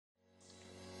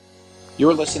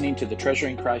You're listening to the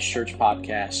Treasuring Christ Church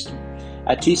podcast.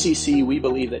 At TCC, we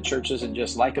believe that church isn't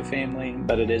just like a family,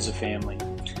 but it is a family.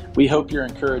 We hope you're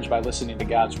encouraged by listening to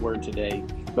God's Word today,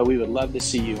 but we would love to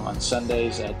see you on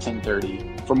Sundays at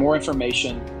 10:30. For more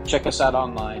information, check us out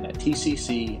online at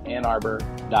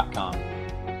tccannarbor.com.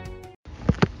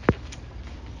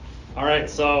 All right,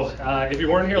 so if you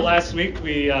weren't here last week,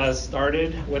 we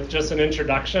started with just an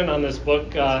introduction on this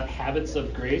book, Habits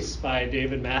of Grace by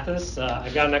David Mathis.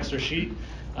 I've got an extra cheat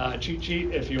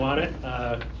sheet if you want it.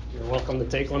 You're welcome to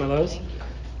take one of those.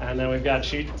 And then we've got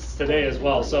sheets today as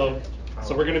well. So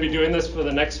we're going to be doing this for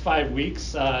the next 5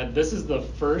 weeks. This is the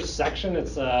first section.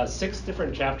 It's 6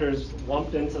 different chapters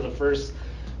lumped into the first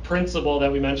principle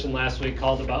that we mentioned last week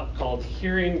called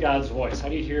hearing God's voice. How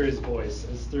do you hear his voice?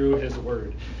 It's through his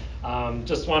word.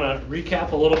 Just want to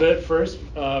recap a little bit first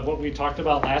what we talked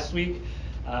about last week.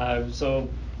 So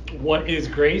what is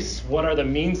grace? What are the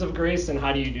means of grace, and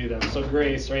how do you do them? So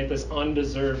grace, right, this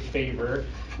undeserved favor.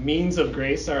 Means of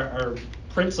grace are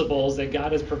principles that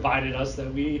God has provided us,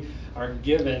 that we are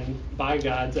given by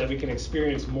God, that we can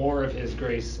experience more of his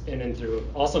grace in and through,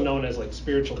 also known as like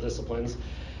spiritual disciplines.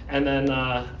 And then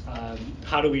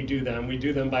how do we do them? We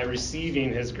do them by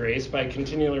receiving his grace, by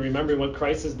continually remembering what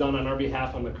Christ has done on our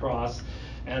behalf on the cross.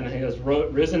 And he has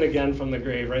risen again from the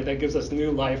grave, right? That gives us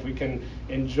new life. We can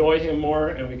enjoy him more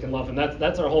and we can love him.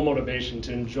 That's our whole motivation,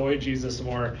 to enjoy Jesus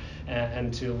more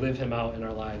and to live him out in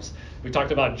our lives. We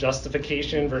talked about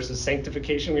justification versus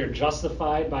sanctification. We are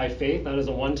justified by faith. That is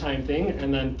a one-time thing.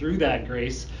 And then through that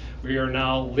grace, we are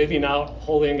now living out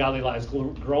holy and godly lives,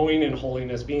 growing in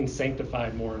holiness, being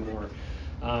sanctified more and more.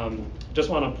 Just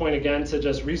want to point again to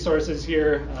just resources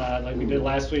here, like we did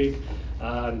last week.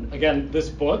 Again, this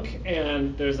book,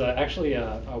 and there's actually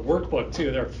a workbook too.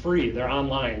 They're free. They're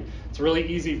online. It's a really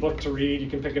easy book to read. You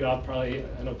can pick it up probably.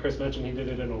 I know Chris mentioned he did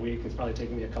it in a week. It's probably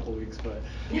taken me a couple weeks, but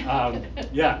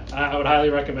yeah, I would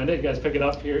highly recommend it. You guys pick it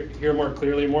up, hear more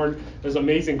clearly. There's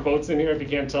amazing quotes in here. If you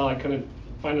can't tell, I couldn't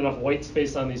find enough white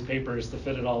space on these papers to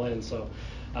fit it all in. So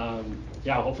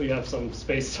hopefully you have some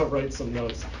space to write some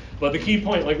notes. But the key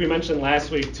point, like we mentioned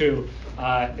last week too,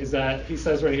 is that he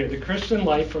says right here, the Christian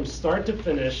life from start to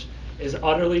finish is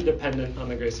utterly dependent on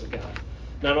the grace of God.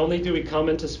 Not only do we come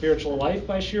into spiritual life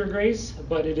by sheer grace,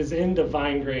 but it is in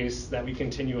divine grace that we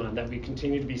continue on, that we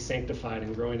continue to be sanctified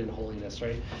and growing in holiness,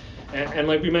 right? And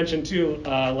like we mentioned too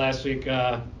last week,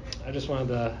 I just wanted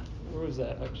to, where was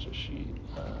that extra sheet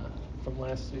from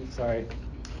last week? Sorry.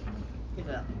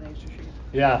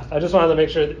 Yeah, I just wanted to make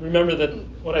sure, remember that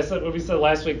what we said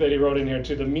last week that he wrote in here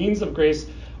too, the means of grace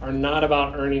are not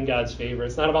about earning God's favor.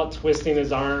 It's not about twisting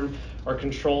his arm or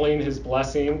controlling his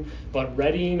blessing, but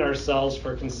readying ourselves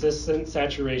for consistent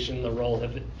saturation in the role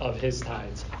of his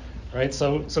tides, right?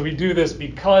 So we do this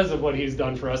because of what he's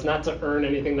done for us, not to earn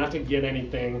anything, not to get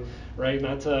anything, right?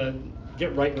 Not to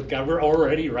get right with God. We're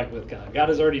already right with God. God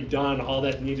has already done all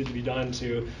that needed to be done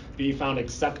to be found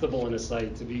acceptable in his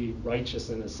sight, to be righteous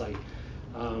in his sight.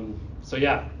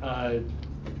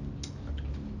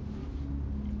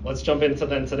 Let's jump into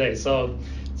then today. So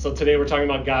today we're talking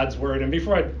about God's word. And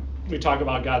before we talk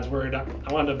about God's word, I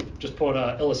wanted to just put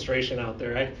an illustration out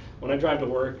there. When I drive to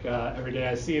work every day,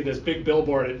 I see this big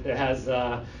billboard. It has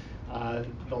the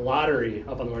lottery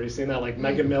up on the board. You've seen that, like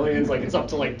Mega Millions, like it's up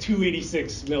to like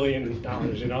 $286 million,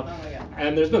 you know? Oh my God.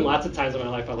 And there's been lots of times in my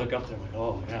life I look up there and I'm like,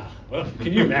 oh yeah, well,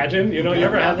 can you imagine? You know, you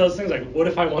ever have those things like, what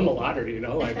if I won the lottery? You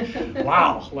know, like,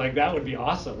 wow, like that would be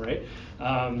awesome, right?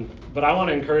 But I want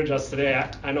to encourage us today.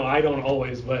 I know I don't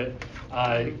always, but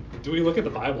do we look at the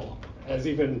Bible as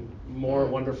even more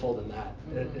wonderful than that?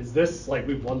 Is this like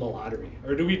we've won the lottery?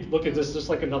 Or do we look at this just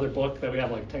like another book that we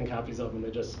have like 10 copies of and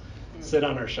they just sit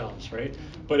on our shelves, right?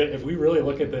 But if we really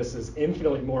look at this as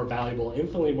infinitely more valuable,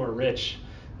 infinitely more rich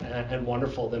and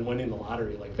wonderful than winning the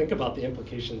lottery, like think about the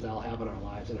implications that'll have in our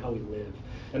lives and how we live.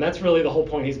 And that's really the whole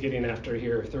point he's getting after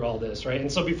here through all this, right?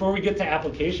 And so before we get to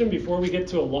application, before we get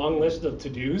to a long list of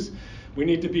to-dos, we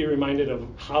need to be reminded of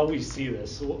how we see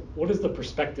this. So what is the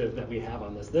perspective that we have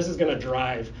on this? This is going to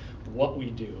drive what we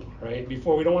do, right? We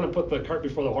don't want to put the cart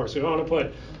before the horse. We don't want to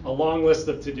put a long list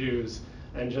of to-dos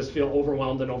and just feel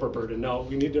overwhelmed and overburdened. No,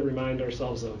 we need to remind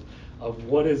ourselves of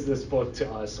what is this book to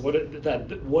us? What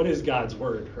is God's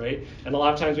word, right? And a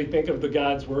lot of times we think of the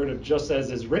God's word of just as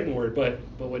his written word, but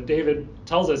what David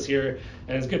tells us here,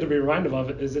 and it's good to be reminded of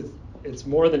it, is it's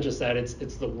more than just that. It's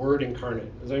the word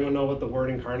incarnate. Does anyone know what the word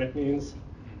incarnate means?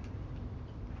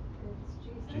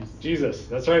 Jesus,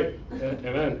 that's right.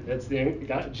 Amen.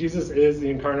 Jesus is the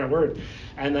incarnate word.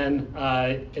 And then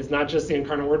it's not just the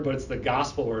incarnate word, but it's the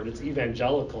gospel word. It's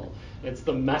evangelical. It's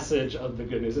the message of the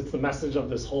good news. It's the message of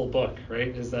this whole book, right?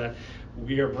 Is that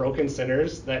we are broken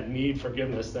sinners that need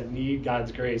forgiveness, that need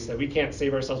God's grace, that we can't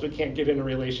save ourselves. We can't get in a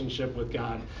relationship with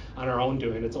God on our own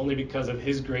doing. It's only because of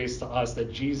his grace to us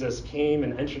that Jesus came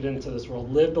and entered into this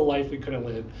world, lived the life we couldn't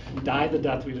live, died the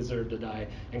death we deserved to die,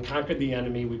 and conquered the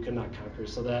enemy we could not conquer.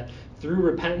 So that through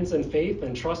repentance and faith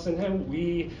and trust in him,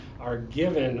 we are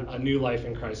given a new life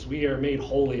in Christ. We are made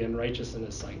holy and righteous in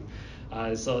his sight.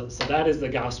 So that is the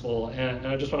gospel. And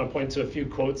I just want to point to a few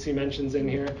quotes he mentions in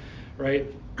here, right?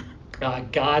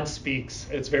 God speaks.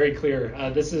 It's very clear.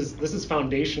 This is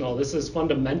foundational. This is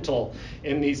fundamental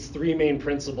in these three main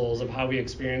principles of how we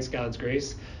experience God's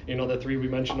grace. You know, the three we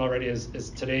mentioned already is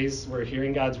today's, we're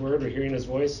hearing God's word, we're hearing his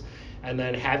voice, and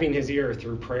then having his ear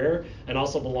through prayer, and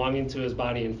also belonging to his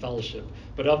body in fellowship.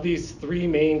 But of these three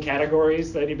main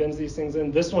categories that he bends these things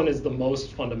in, this one is the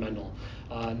most fundamental.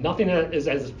 Nothing is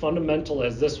as fundamental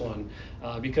as this one,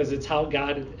 because it's how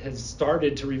God has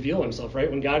started to reveal himself, right?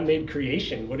 When God made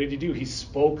creation, what did he do? He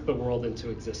spoke the world into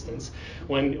existence.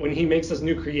 When he makes us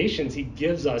new creations,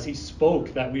 he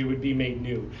spoke that we would be made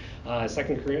new.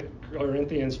 2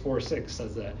 Corinthians 4:6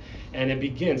 says that. And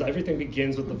everything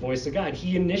begins with the voice of God.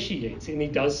 He initiates, and he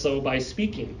does so by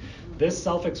speaking. This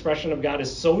self-expression of God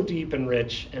is so deep and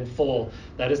rich and full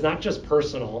that it's not just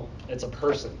personal, it's a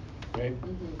person, right?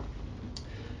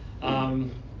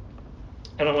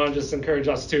 And I want to just encourage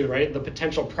us too, right? The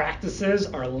potential practices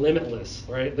are limitless,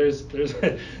 right? There's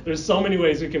so many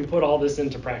ways we can put all this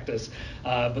into practice.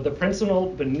 But the principle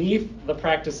beneath the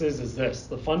practices is this: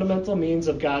 the fundamental means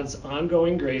of God's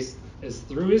ongoing grace is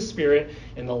through his Spirit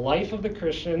in the life of the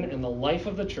Christian and the life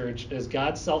of the church is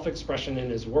God's self-expression in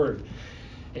his word,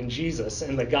 in Jesus,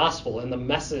 and the gospel, and the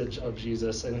message of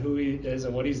Jesus, and who he is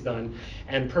and what he's done,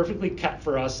 and perfectly kept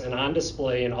for us and on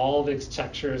display in all of its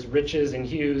textures, riches, and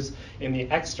hues in the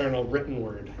external written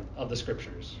word of the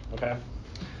scriptures. Okay?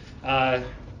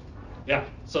 Yeah,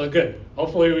 so good.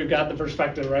 Hopefully we've got the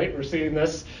perspective right. We're seeing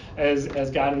this as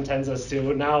God intends us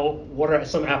to. Now, what are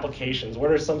some applications? What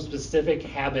are some specific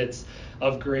habits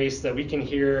of grace that we can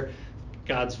hear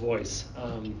God's voice?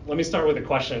 Let me start with a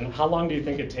question. How long do you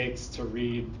think it takes to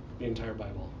read the entire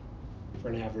Bible for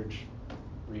an average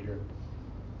reader?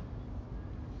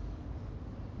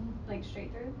 Like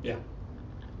straight through? Yeah.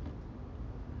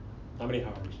 How many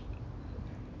hours?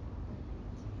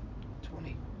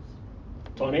 20.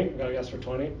 20? Gotta guess for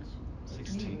 20?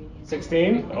 16.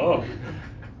 16? Oh,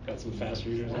 got some fast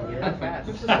readers in here.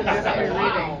 Fast.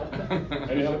 Wow.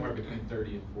 Somewhere between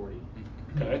 30 and 40.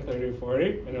 Okay, 30 and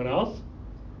 40. Anyone else?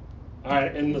 All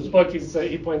right, in this book,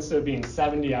 he points to it being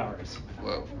 70 hours.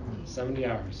 Whoa. 70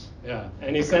 hours, yeah.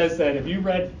 And he says that if you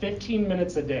read 15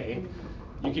 minutes a day,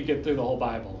 you could get through the whole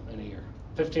Bible in a year.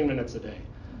 15 minutes a day.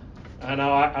 I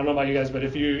don't know about you guys, but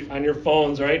if you, on your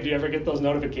phones, right, do you ever get those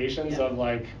notifications of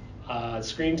like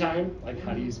screen time? Like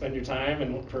how do you spend your time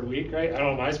and per week, right? I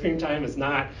don't know, my screen time is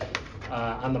not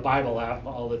on the Bible app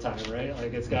all the time, right?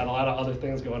 Like it's got a lot of other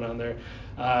things going on there.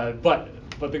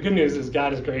 But the good news is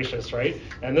God is gracious, right?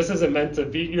 And this isn't meant to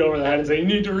beat you over the head and say you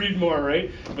need to read more, right?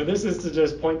 But this is to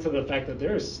just point to the fact that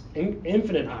there's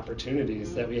infinite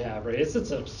opportunities that we have, right? It's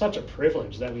such a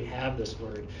privilege that we have this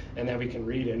word and that we can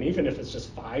read it. And even if it's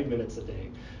just 5 minutes a day,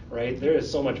 right? There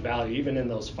is so much value even in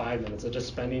those 5 minutes of just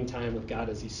spending time with God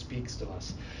as he speaks to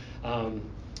us.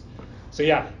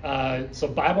 So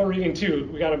Bible reading too,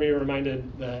 we got to be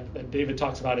reminded that David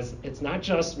talks about it's not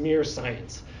just mere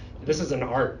science. This is an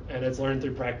art, and it's learned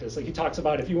through practice. Like he talks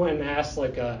about, if you went and asked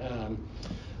like a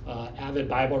avid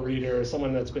Bible reader or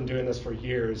someone that's been doing this for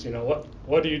years, you know,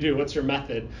 what do you do? What's your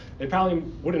method? They probably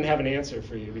wouldn't have an answer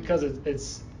for you because it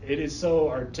is so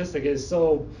artistic. It's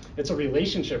a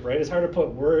relationship, right? It's hard to put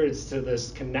words to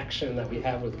this connection that we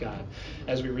have with God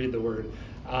as we read the Word.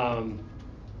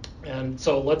 And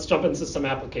so let's jump into some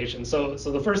applications. So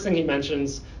the first thing he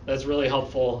mentions that's really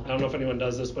helpful, I don't know if anyone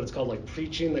does this, but it's called like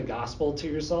preaching the gospel to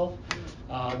yourself.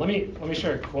 Let me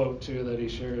share a quote too that he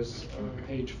shares on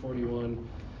page 41.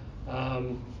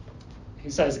 He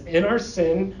says, "In our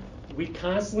sin, we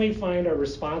constantly find our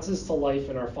responses to life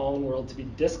in our fallen world to be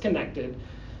disconnected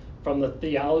from the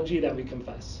theology that we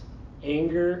confess.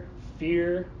 Anger,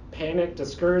 fear, panic,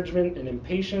 discouragement, and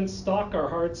impatience stalk our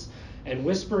hearts and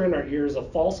whisper in our ears a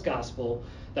false gospel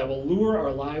that will lure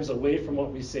our lives away from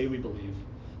what we say we believe.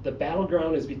 The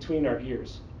battleground is between our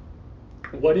ears.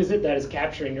 What is it that is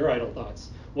capturing your idle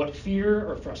thoughts? What fear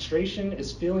or frustration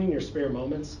is filling your spare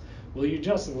moments? Will you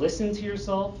just listen to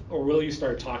yourself, or will you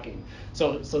start talking?"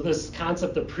 So this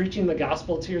concept of preaching the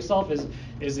gospel to yourself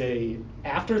is a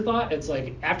afterthought. It's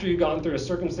like after you've gone through a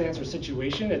circumstance or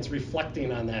situation, it's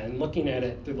reflecting on that and looking at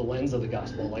it through the lens of the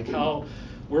gospel. Like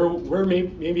where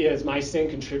maybe has my sin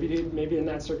contributed maybe in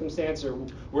that circumstance, or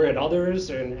where at others,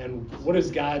 and what is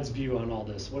God's view on all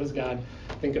this? What does God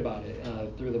think about it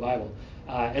through the Bible?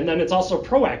 And then it's also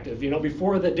proactive,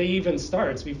 before the day even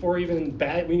starts, before even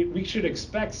we should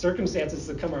expect circumstances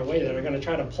to come our way that are going to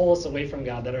try to pull us away from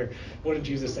God, that are, what did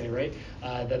Jesus say, right?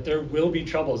 That there will be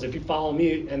troubles. If you follow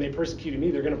me and they persecuted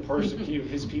me, they're going to persecute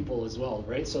his people as well,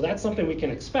 right? So that's something we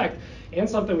can expect, and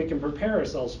something we can prepare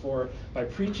ourselves for by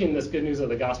preaching this good news of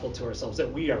the gospel to ourselves, that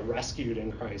we are rescued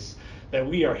in Christ, that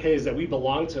we are his, that we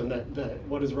belong to him, that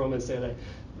what does Romans say, that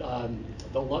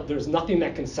there's nothing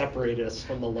that can separate us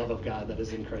from the love of God that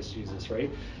is in Christ Jesus, right?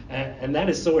 And that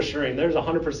is so assuring. There's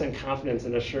 100% confidence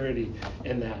and assurity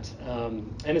in that.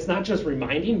 And it's not just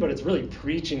reminding, but it's really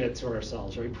preaching it to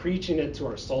ourselves, right? Preaching it to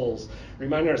our souls,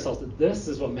 reminding ourselves that this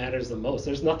is what matters the most.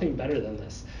 There's nothing better than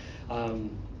this.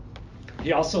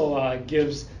 He also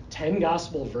gives 10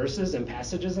 gospel verses and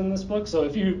passages in this book. So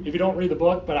if you don't read the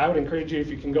book, but I would encourage you, if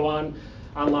you can go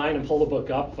online and pull the book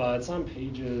up. It's on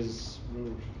pages,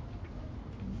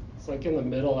 it's like in the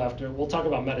middle after, we'll talk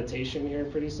about meditation here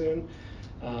pretty soon.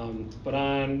 But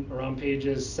on around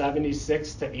pages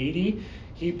 76 to 80,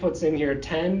 he puts in here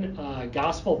 10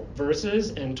 gospel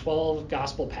verses and 12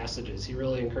 gospel passages. He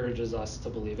really encourages us to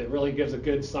believe. It really gives a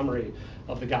good summary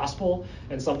of the gospel,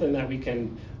 and something that we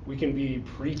can be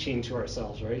preaching to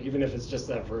ourselves, right? Even if it's just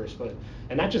that verse,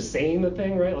 and not just saying the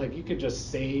thing, right? Like, you could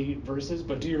just say verses,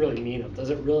 but do you really mean them?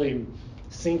 Does it really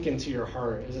sink into your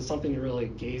heart? Is it something you really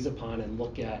gaze upon and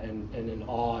look at and in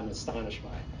awe and astonished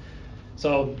by?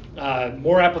 So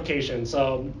more application.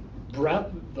 So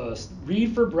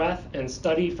read for breadth and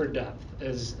study for depth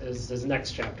is his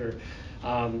next chapter.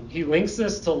 He links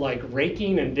this to like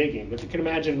raking and digging. If you can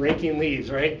imagine raking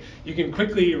leaves, right? You can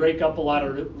quickly rake up a lot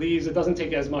of leaves. It doesn't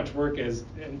take as much work as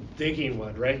digging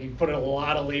would, right? You put a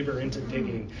lot of labor into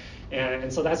digging.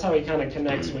 And so that's how he kind of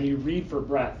connects when you read for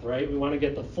breadth, right? We want to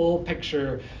get the full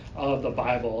picture of the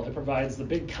Bible. It provides the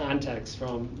big context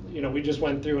from, we just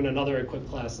went through in another Equip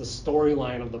class, the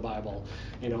storyline of the Bible,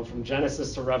 from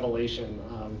Genesis to Revelation,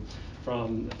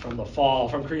 from the fall,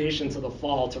 from creation to the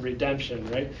fall to redemption,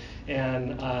 right?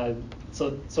 And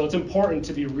so it's important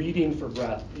to be reading for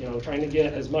breadth, trying to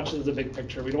get as much of the big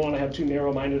picture. We don't want to have too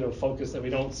narrow-minded of focus that we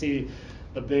don't see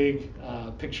the big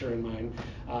picture in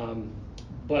mind.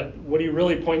 But what he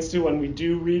really points to when we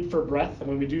do read for breadth and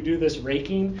when we do this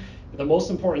raking, the most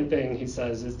important thing, he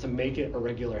says, is to make it a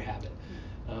regular habit.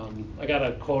 I got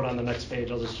a quote on the next page.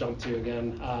 I'll just jump to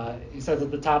again. He says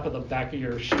at the top of the back of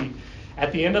your sheet,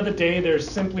 "At the end of the day, there's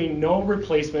simply no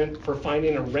replacement for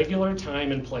finding a regular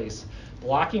time and place,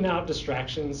 blocking out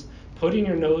distractions, putting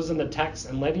your nose in the text,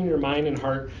 and letting your mind and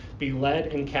heart be led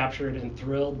and captured and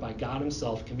thrilled by God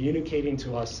himself, communicating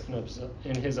to us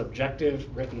in his objective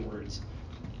written words."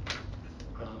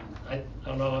 I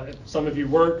don't know if some of you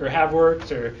work or have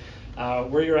worked, or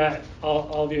where you're at,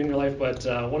 all of you in your life, but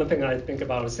one thing I think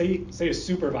about is say a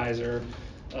supervisor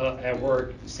at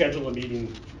work schedule a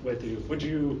meeting with you. Would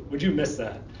you miss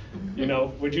that?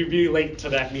 Would you be late to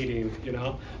that meeting?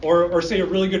 Or say a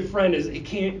really good friend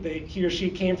he or she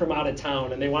came from out of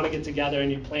town and they want to get together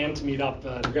and you plan to meet up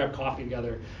to grab coffee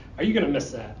together. Are you going to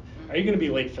miss that? Are you going to be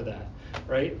late for that?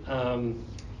 Right?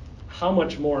 How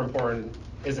much more important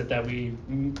is it that we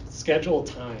schedule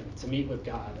time to meet with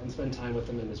God and spend time with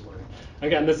him in his word?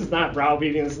 Again, this is not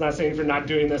browbeating. This is not saying if you're not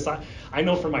doing this. I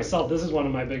know for myself, this is one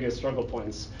of my biggest struggle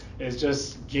points, is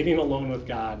just getting alone with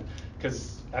God.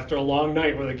 Because after a long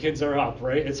night where the kids are up,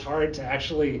 right, it's hard to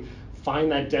actually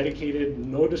find that dedicated,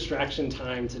 no distraction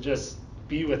time to just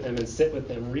be with him and sit with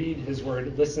him, read his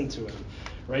word, listen to him,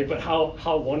 right? But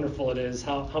how wonderful it is,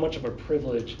 how much of a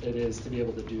privilege it is to be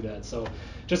able to do that. So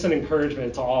just an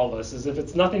encouragement to all of us is, if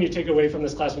it's nothing you take away from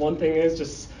this class, one thing is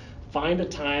just find a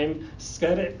time,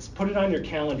 set it, put it on your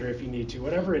calendar if you need to,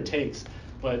 whatever it takes.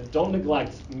 But don't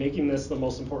neglect making this the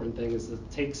most important thing, is to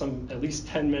take at least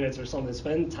 10 minutes or something,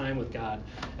 spend time with God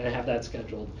and have that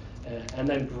scheduled. And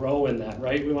then grow in that,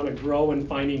 right? We want to grow in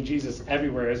finding Jesus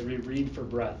everywhere as we read for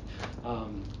breadth.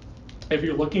 If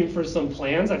you're looking for some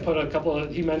plans, I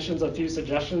put he mentions a few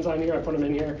suggestions on here. I put them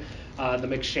in here. The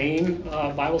McShane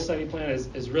Bible study plan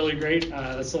is really great.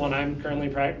 That's the one I'm currently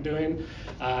doing.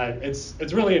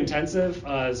 It's really intensive.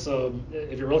 So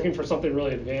if you're looking for something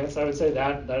really advanced, I would say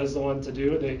that is the one to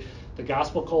do. The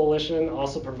Gospel Coalition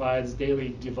also provides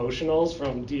daily devotionals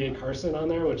from D.A. Carson on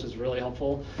there, which is really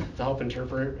helpful to help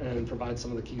interpret and provide some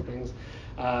of the key things.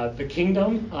 The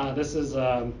Kingdom, this is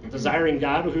Desiring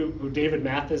God, who David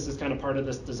Mathis is kind of part of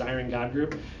this Desiring God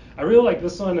group. I really like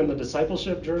this one in the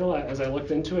Discipleship Journal. As I looked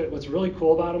into it, what's really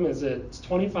cool about them is it's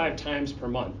 25 times per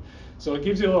month. So it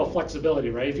gives you a little flexibility,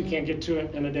 right? If you can't get to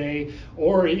it in a day,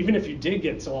 or even if you did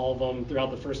get to all of them throughout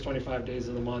the first 25 days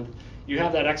of the month, you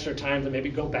have that extra time to maybe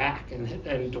go back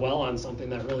and dwell on something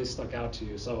that really stuck out to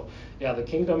you. So yeah, the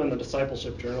Kingdom and the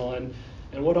Discipleship Journal. And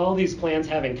what all these plans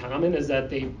have in common is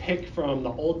that they pick from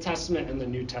the Old Testament and the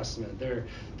New Testament.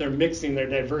 They're mixing, they're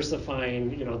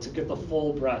diversifying, to get the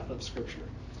full breadth of Scripture.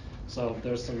 So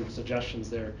there's some suggestions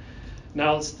there.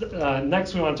 Now,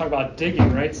 next we want to talk about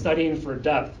digging, right? Studying for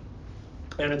depth.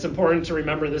 And it's important to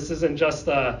remember this isn't just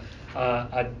a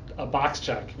box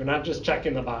check. We're not just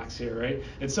checking the box here, right?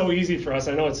 It's so easy for us.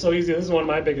 I know it's so easy. This is one of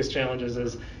my biggest challenges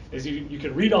is you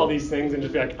could read all these things and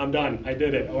just be like, I'm done, I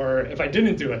did it. Or if I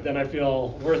didn't do it, then I feel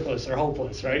worthless or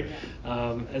hopeless, right?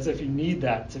 As if you need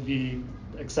that to be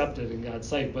accepted in God's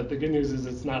sight. But the good news is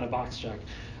it's not a box check.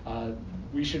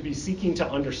 We should be seeking to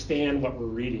understand what we're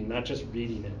reading, not just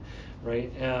reading it,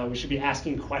 right? We should be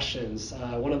asking questions.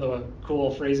 One of the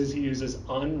cool phrases he uses,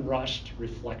 unrushed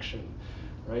reflection.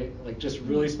 Right? Like just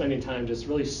really spending time, just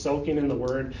really soaking in the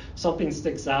word. Something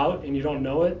sticks out and you don't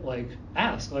know it, like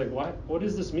ask, like what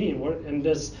does this mean? And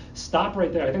just stop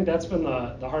right there. I think that's been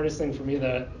the hardest thing for me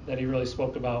that he really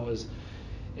spoke about was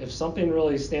if something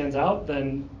really stands out,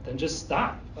 then just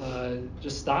stop.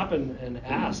 Just stop and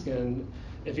ask. And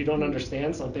if you don't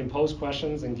understand something, pose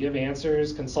questions and give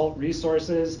answers, consult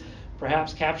resources.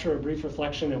 Perhaps capture a brief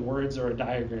reflection in words or a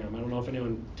diagram. I don't know if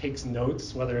anyone takes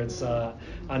notes, whether it's on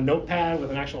Notepad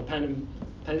with an actual pen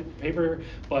and paper,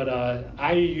 but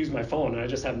I use my phone and I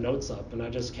just have notes up and I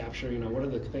just capture, what are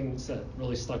the things that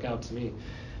really stuck out to me.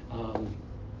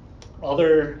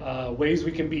 Other ways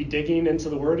we can be digging into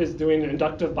the Word is doing an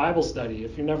inductive Bible study.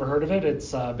 If you've never heard of it,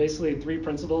 it's basically 3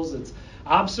 principles. It's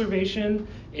observation,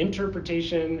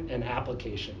 interpretation, and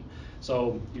application.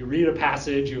 So you read a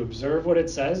passage, you observe what it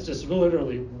says, just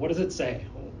literally, what does it say?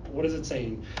 What is it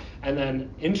saying? And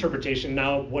then interpretation,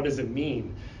 now what does it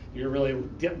mean? You're really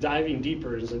diving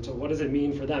deeper into what does it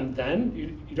mean for them. Then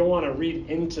you don't want to read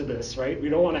into this, right? We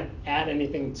don't want to add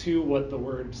anything to what the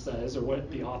word says or what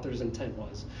the author's intent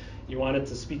was. You want it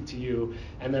to speak to you.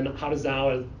 And then how does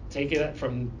now take it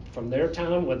from their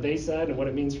town, what they said and what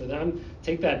it means for them,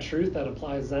 take that truth that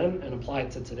applies then and apply it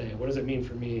to today. What does it mean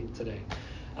for me today?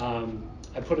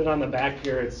 I put it on the back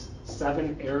here. It's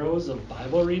 7 arrows of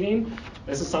Bible reading.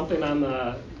 This is something on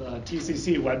the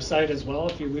TCC website as well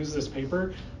if you lose this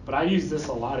paper. But I use this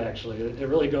a lot, actually. It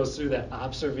really goes through that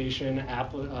observation,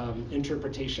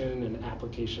 interpretation, and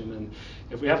application. And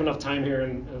if we have enough time here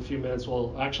in a few minutes,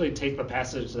 we'll actually take the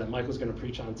passage that Michael's going to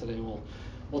preach on today. And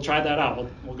we'll try that out.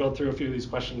 We'll go through a few of these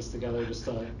questions together just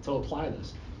to apply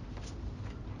this.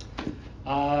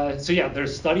 So yeah,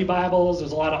 there's study Bibles.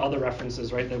 There's a lot of other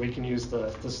references, right, that we can use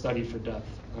to study for depth.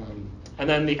 And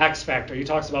then the X factor. He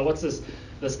talks about what's this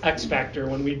X factor.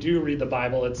 When we do read the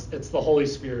Bible, it's the Holy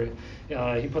Spirit.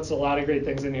 He puts a lot of great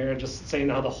things in here, just saying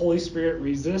how the Holy Spirit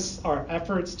resists our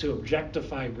efforts to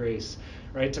objectify grace,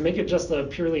 right? To make it just a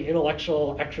purely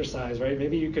intellectual exercise, right?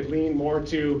 Maybe you could lean more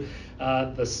to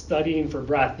the studying for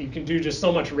breath. You can do just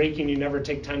so much raking, you never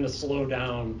take time to slow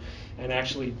down and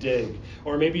actually dig.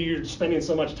 Or maybe you're spending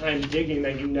so much time digging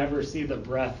that you never see the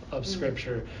breadth of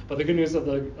Scripture. But the good news of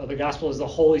the gospel is the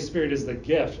Holy Spirit is the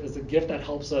gift that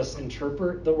helps us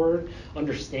interpret the word,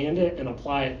 understand it, and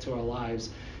apply it to our lives.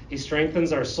 He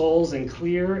strengthens our souls in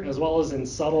clear as well as in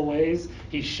subtle ways.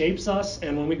 He shapes us,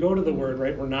 and when we go to the word,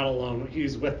 right, we're not alone.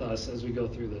 He's with us as we go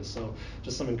through this. So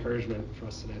just some encouragement for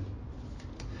us today.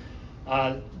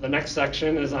 The next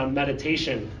section is on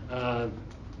meditation.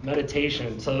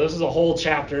 Meditation. So this is a whole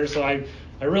chapter, so I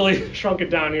really shrunk it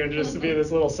down here just to be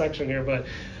this little section here, but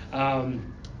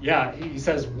he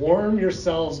says, warm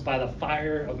yourselves by the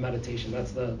fire of meditation.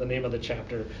 That's the name of the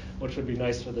chapter, which would be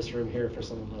nice for this room here for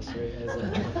some of us, right? As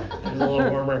a little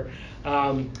warmer.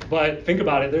 But think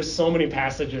about it. There's so many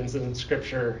passages in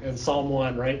Scripture, in Psalm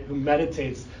 1, right, who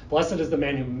meditates. Blessed is the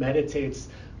man who meditates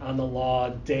on the law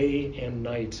day and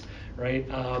night, right?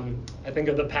 I think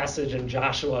of the passage in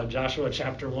Joshua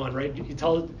chapter 1, right? He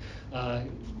tells,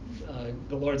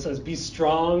 the Lord says, be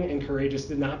strong and courageous.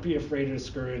 Do not be afraid or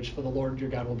discouraged, for the Lord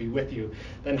your God will be with you.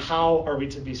 Then how are we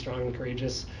to be strong and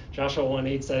courageous? Joshua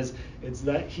 1:8 says, it's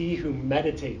that he who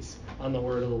meditates on the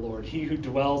word of the Lord, he who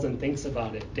dwells and thinks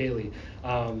about it daily.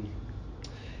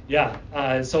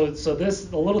 So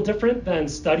this a little different than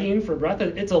studying for breath.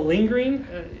 It's a lingering.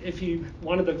 If you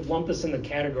wanted to lump this in the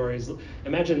categories,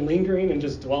 imagine lingering and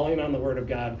just dwelling on the Word of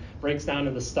God breaks down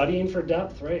into studying for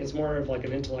depth, right? It's more of like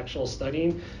an intellectual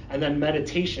studying, and then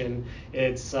meditation.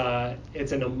 It's an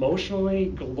emotionally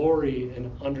glory and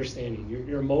understanding.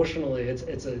 You're emotionally.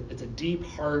 It's a deep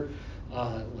heart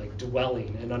like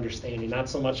dwelling and understanding, not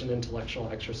so much an intellectual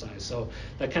exercise. So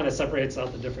that kind of separates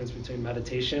out the difference between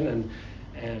meditation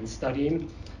and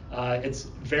studying. It's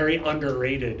very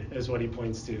underrated, is what he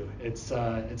points to. It's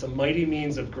a mighty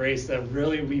means of grace that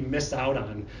really we miss out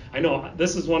on. I know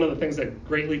this is one of the things that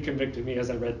greatly convicted me as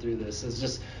I read through this, is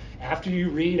just after you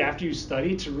read, after you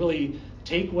study, to really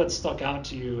take what stuck out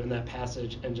to you in that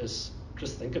passage and just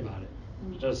think about it.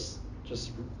 Just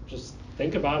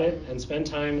think about it and spend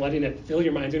time letting it fill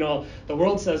your mind. You know, the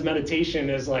world says meditation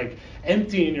is like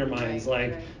emptying your minds,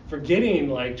 like forgetting,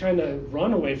 like trying to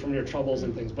run away from your troubles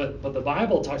and things. But the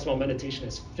Bible talks about meditation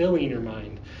as filling your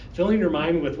mind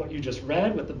with what you just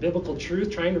read, with the biblical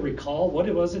truth, trying to recall what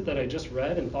it was that I just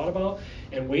read and thought about,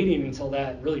 and waiting until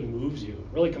that really moves you,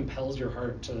 really compels your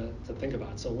heart to think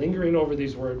about. So lingering over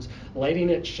these words, letting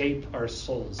it shape our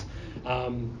souls.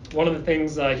 One of the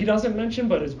things he doesn't mention,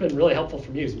 but it's been really helpful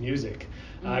for me, is music.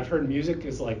 I've heard music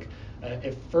is like,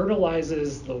 it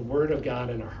fertilizes the word of God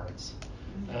in our hearts.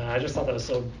 I just thought that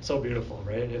was so beautiful,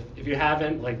 right? If you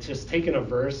haven't, like, just taken a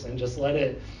verse and just let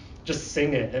it, just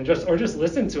sing it, and just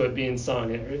listen to it being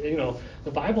sung. You know,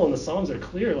 the Bible and the Psalms are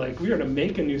clear. Like, we are to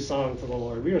make a new song to the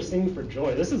Lord. We are singing for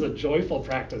joy. This is a joyful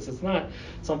practice. It's not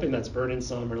something that's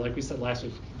burdensome, or, like we said last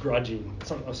week, grudging,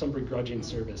 some begrudging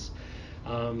service.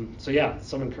 So yeah,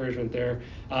 some encouragement there.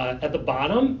 At the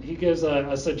bottom, he gives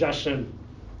a suggestion,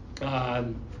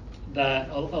 that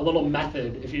a little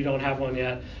method, if you don't have one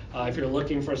yet, if you're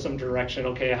looking for some direction.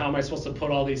 Okay, how am I supposed to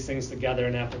put all these things together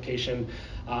in application?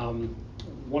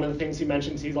 One of the things he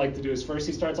mentions he'd like to do is, first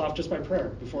he starts off just by prayer.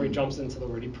 Before he jumps into the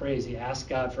word, he prays. He asks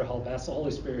God for help, asks the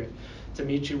Holy Spirit to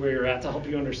meet you where you're at, to help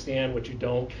you understand what you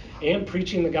don't, and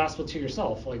preaching the gospel to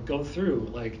yourself. Like, go through,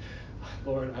 like,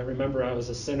 Lord, I remember I was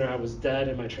a sinner. I was dead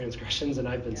in my transgressions, and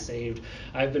I've been saved.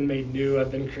 I've been made new.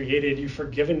 I've been created. You've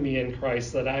forgiven me in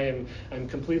Christ, that I'm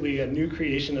completely a new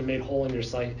creation and made whole in your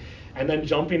sight. And then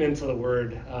jumping into the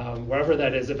word, wherever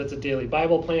that is, if it's a daily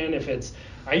Bible plan,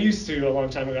 I used to, a long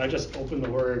time ago, I just opened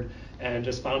the word and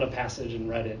just found a passage and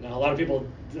read it. Now, a lot of people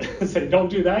say, don't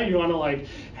do that. You want to, like,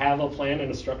 have a plan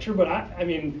and a structure. But I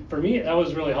mean, for me, that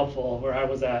was really helpful where I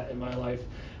was at in my life.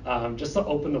 Just to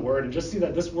open the word and just see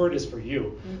that this word is for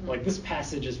you. Like, this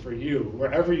passage is for you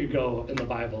wherever you go in the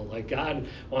Bible. Like, God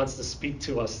wants to speak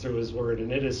to us through his word,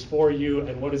 and it is for you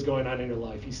and what is going on in your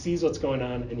life. He sees what's going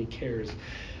on and he cares.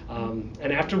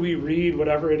 And after we read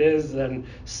whatever it is, then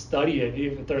study it.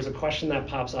 If there's a question that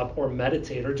pops up, or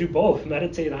meditate, or do both.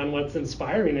 Meditate on what's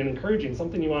inspiring and encouraging,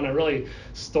 something you want to really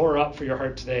store up for your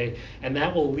heart today. And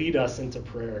that will lead us into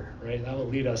prayer, right? That will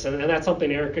lead us. And that's something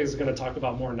Erica is going to talk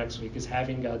about more next week, is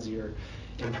having God's ear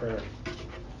in prayer.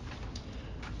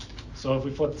 So if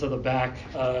we flip to the back,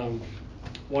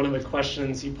 one of the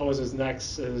questions he poses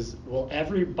next is, will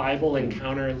every Bible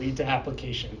encounter lead to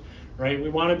application? Right? We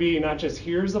want to be not just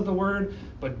hearers of the word,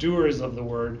 but doers of the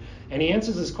word. And he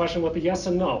answers this question with a yes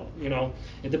and no. You know,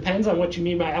 it depends on what you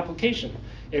mean by application.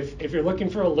 If you're looking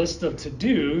for a list of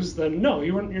to-dos, then no,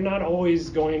 you're not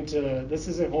always going to, this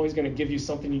isn't always going to give you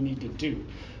something you need to do.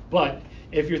 But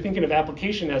if you're thinking of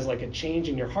application as like a change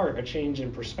in your heart, a change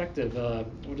in perspective,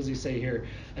 what does he say here?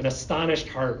 An astonished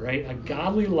heart, right? A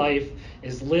godly life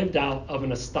is lived out of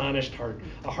an astonished heart,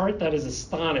 a heart that is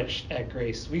astonished at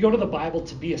grace. We go to the Bible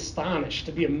to be astonished,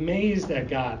 to be amazed at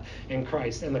God and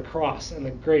Christ and the cross and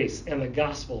the grace and the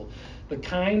gospel. The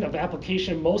kind of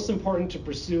application most important to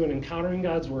pursue in encountering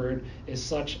God's word is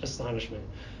such astonishment.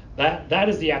 That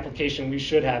is the application we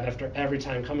should have after every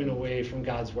time coming away from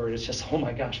God's word. It's just, oh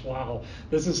my gosh, wow,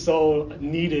 this is so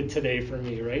needed today for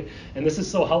me, right? And this is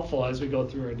so helpful as we go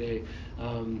through our day.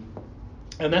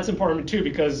 And that's important too,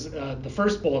 because the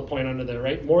first bullet point under there,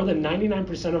 right? More than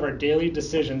 99% of our daily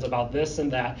decisions about this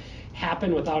and that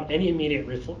happen without any immediate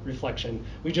reflection.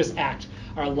 We just act.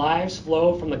 Our lives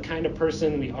flow from the kind of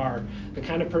person we are, the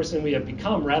kind of person we have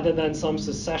become, rather than some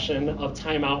succession of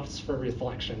timeouts for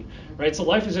reflection, right? So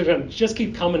life is going to just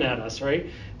keep coming at us, right?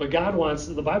 But God wants,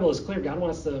 the Bible is clear, God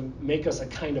wants to make us a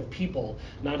kind of people,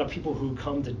 not a people who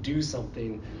come to do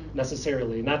something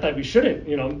necessarily. Not that we shouldn't,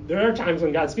 you know, there are times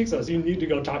when God speaks to us, you need to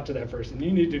go talk to that person,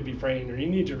 you need to be praying, or you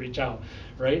need to reach out,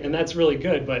 right? And that's really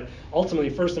good, but ultimately,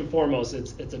 first and foremost,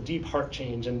 it's a deep heart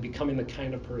change and becoming the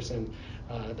kind of person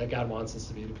that God wants us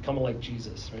to be, to become like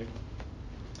Jesus, right?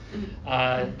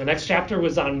 The next chapter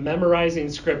was on memorizing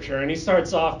scripture, and he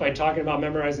starts off by talking about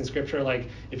memorizing scripture. Like,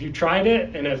 if you tried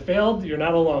it and it failed, you're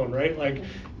not alone, right? Like,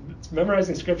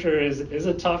 memorizing scripture is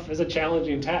a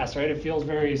challenging task, right? It feels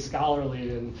very scholarly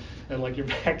and like you're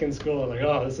back in school and like,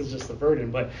 oh, this is just a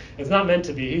burden, but it's not meant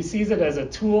to be. He sees it as a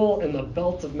tool in the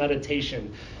belt of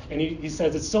meditation. And he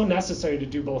says it's so necessary to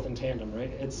do both in tandem,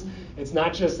 right? It's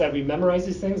not just that we memorize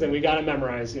these things and we got to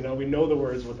memorize, we know the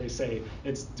words, what they say.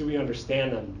 It's, do we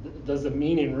understand them? Does the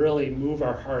meaning really move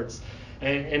our hearts?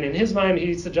 And in his mind,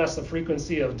 he suggests the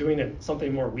frequency of doing it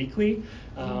something more weekly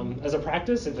as a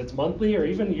practice, if it's monthly or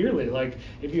even yearly. Like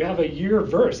if you have a year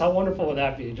verse, how wonderful would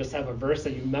that be? Just have a verse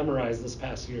that you memorized this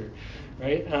past year,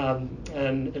 right?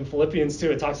 And in Philippians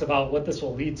 2, it talks about what this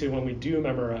will lead to when we do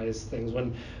memorize things.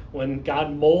 When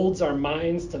God molds our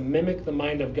minds to mimic the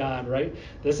mind of God, right?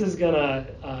 This is gonna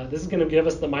give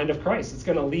us the mind of Christ. It's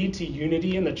gonna lead to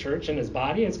unity in the church and His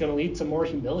body. It's gonna lead to more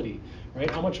humility, right?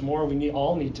 How much more we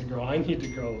all need to grow. I need to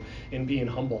grow in being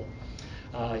humble.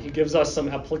 He gives us some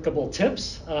applicable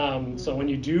tips. So when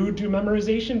you do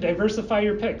memorization, diversify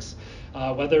your picks.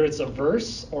 Whether it's a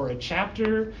verse or a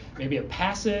chapter, maybe a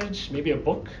passage, maybe a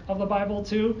book of the Bible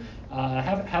too.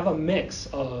 Have a mix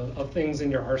of things in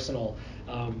your arsenal.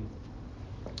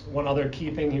 One other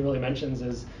key thing he really mentions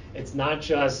is it's not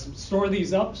just store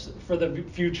these up for the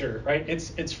future, right?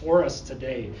 It's for us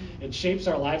today. It shapes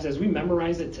our lives as we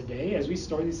memorize it today, as we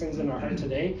store these things in our heart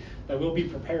today, that we'll be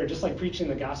prepared, just like preaching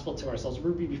the gospel to ourselves.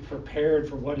 We'll be prepared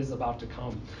for what is about to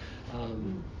come.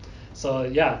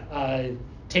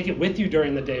 Take it with you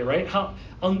during the day, right? I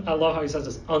love how he says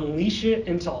this, unleash it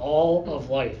into all of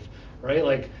life, right?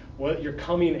 Like what you're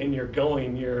coming and you're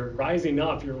going, you're rising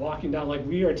up, you're walking down. Like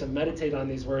we are to meditate on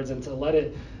these words and to let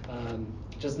it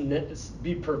just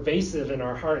be pervasive in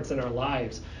our hearts and our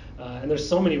lives. And there's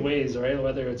so many ways, right?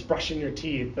 Whether it's brushing your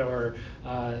teeth or,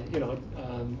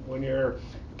 when you're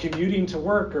commuting to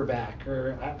work or back,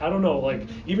 or I don't know, like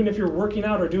even if you're working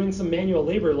out or doing some manual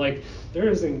labor, like there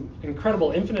is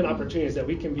incredible, infinite opportunities that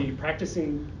we can be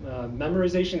practicing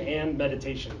memorization and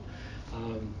meditation.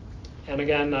 And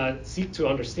again, seek to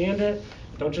understand it.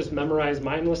 Don't just memorize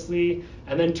mindlessly,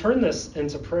 and then turn this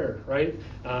into prayer, right?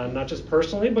 Not just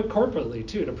personally, but corporately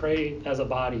too, to pray as a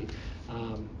body.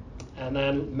 And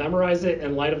then memorize it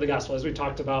in light of the gospel. As we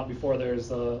talked about before, there's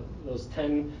those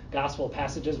 10 gospel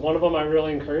passages. One of them I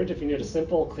really encourage, if you need a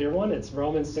simple, clear one, it's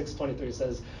Romans 6:23. It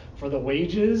says, "For the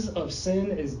wages of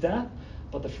sin is death,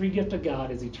 but the free gift of God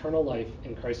is eternal life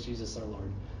in Christ Jesus our Lord."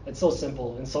 It's so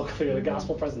simple and so clear. The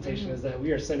gospel presentation is that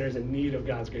we are sinners in need of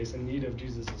God's grace, in need of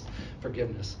Jesus'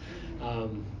 forgiveness.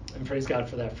 And praise God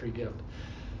for that free gift.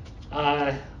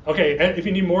 Okay, if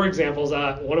you need more examples,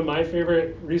 one of my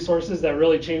favorite resources that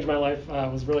really changed my life,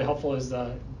 was really helpful, is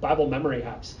Bible memory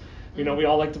apps. We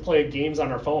all like to play games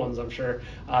on our phones, I'm sure.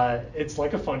 It's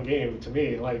like a fun game to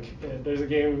me. Like there's a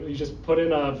game, you just put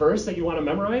in a verse that you want to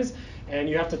memorize, and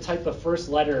you have to type the first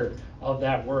letter of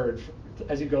that word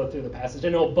as you go through the passage.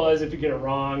 And it'll buzz if you get it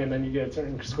wrong, and then you get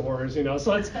certain scores,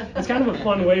 So it's kind of a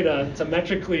fun way to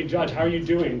metrically judge how you're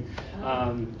doing.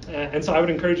 And so I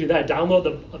would encourage you that.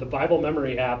 Download the Bible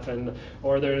memory app,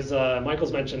 or there's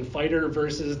Michael's mentioned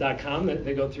fighterverses.com, that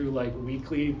they go through like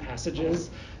weekly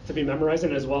passages to be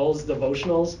memorizing, as well as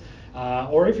devotionals.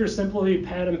 Or if you're simply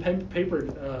pen and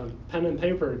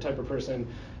paper type of person,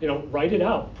 write it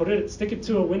out, stick it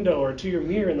to a window or to your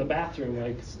mirror in the bathroom,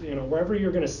 like wherever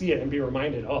you're going to see it, and be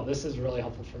reminded, oh, this is really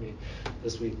helpful for me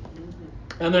this week.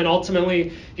 And then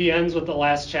ultimately, he ends with the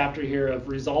last chapter here of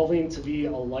resolving to be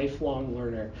a lifelong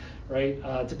learner, right?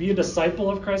 To be a disciple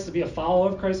of Christ, to be a follower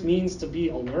of Christ, means to be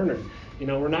a learner.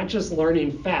 We're not just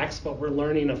learning facts, but we're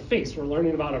learning a face. We're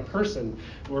learning about a person.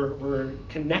 We're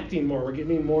connecting more. We're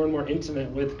getting more and more intimate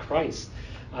with Christ.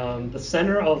 The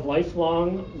center of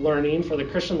lifelong learning for the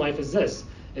Christian life is this.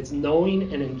 It's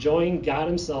knowing and enjoying God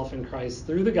himself in Christ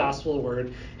through the gospel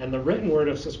word and the written word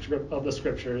of the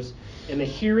scriptures, and the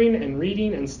hearing and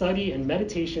reading and study and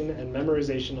meditation and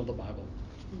memorization of the Bible.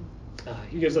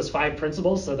 He gives us 5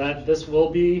 principles so that this will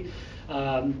be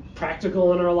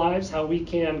practical in our lives, how we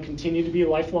can continue to be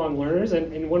lifelong learners.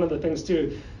 And one of the things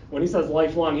too, when he says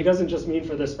lifelong, he doesn't just mean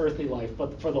for this earthly life,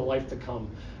 but for the life to come,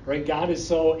 right? God is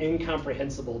so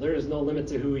incomprehensible. There is no limit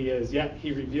to who he is, yet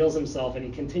he reveals himself, and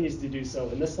he continues to do so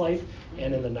in this life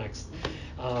and in the next.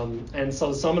 And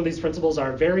so some of these principles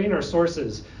are varying our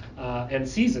sources and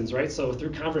seasons, right? So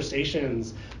through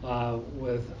conversations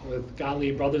with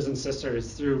godly brothers and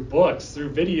sisters, through books,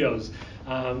 through videos,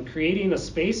 creating a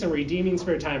space and redeeming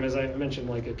spare time, as I mentioned,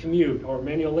 like a commute or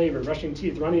manual labor, brushing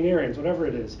teeth, running errands, whatever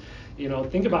it is.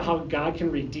 Think about how God can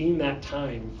redeem that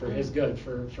time for his good,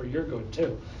 for your good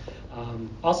too.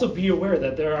 Also be aware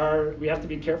that we have to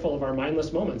be careful of our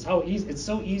mindless moments. It's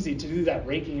so easy to do that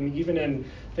ranking even in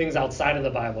things outside of the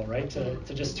Bible, right?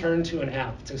 To just turn to an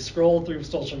app, to scroll through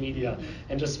social media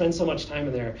and just spend so much time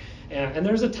in there. And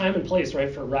there's a time and place,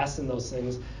 right, for rest in those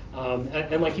things.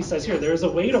 And like he says here, there's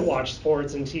a way to watch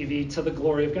sports and TV to the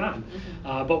glory of God.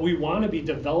 But we want to be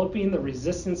developing the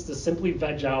resistance to simply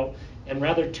veg out and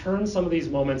rather turn some of these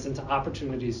moments into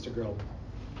opportunities to grow.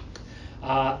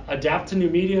 Adapt to new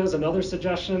media is another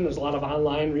suggestion. There's a lot of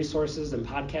online resources and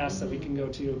podcasts that we can go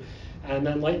to. And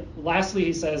then lastly,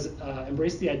 he says,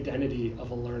 embrace the identity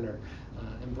of a learner.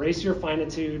 Embrace your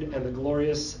finitude and the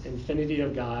glorious infinity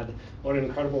of God. What an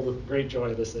incredible, great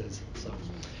joy this is. So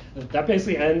that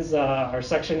basically ends our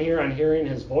section here on hearing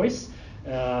his voice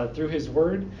through his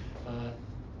word.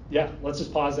 Let's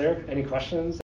just pause there. Any questions?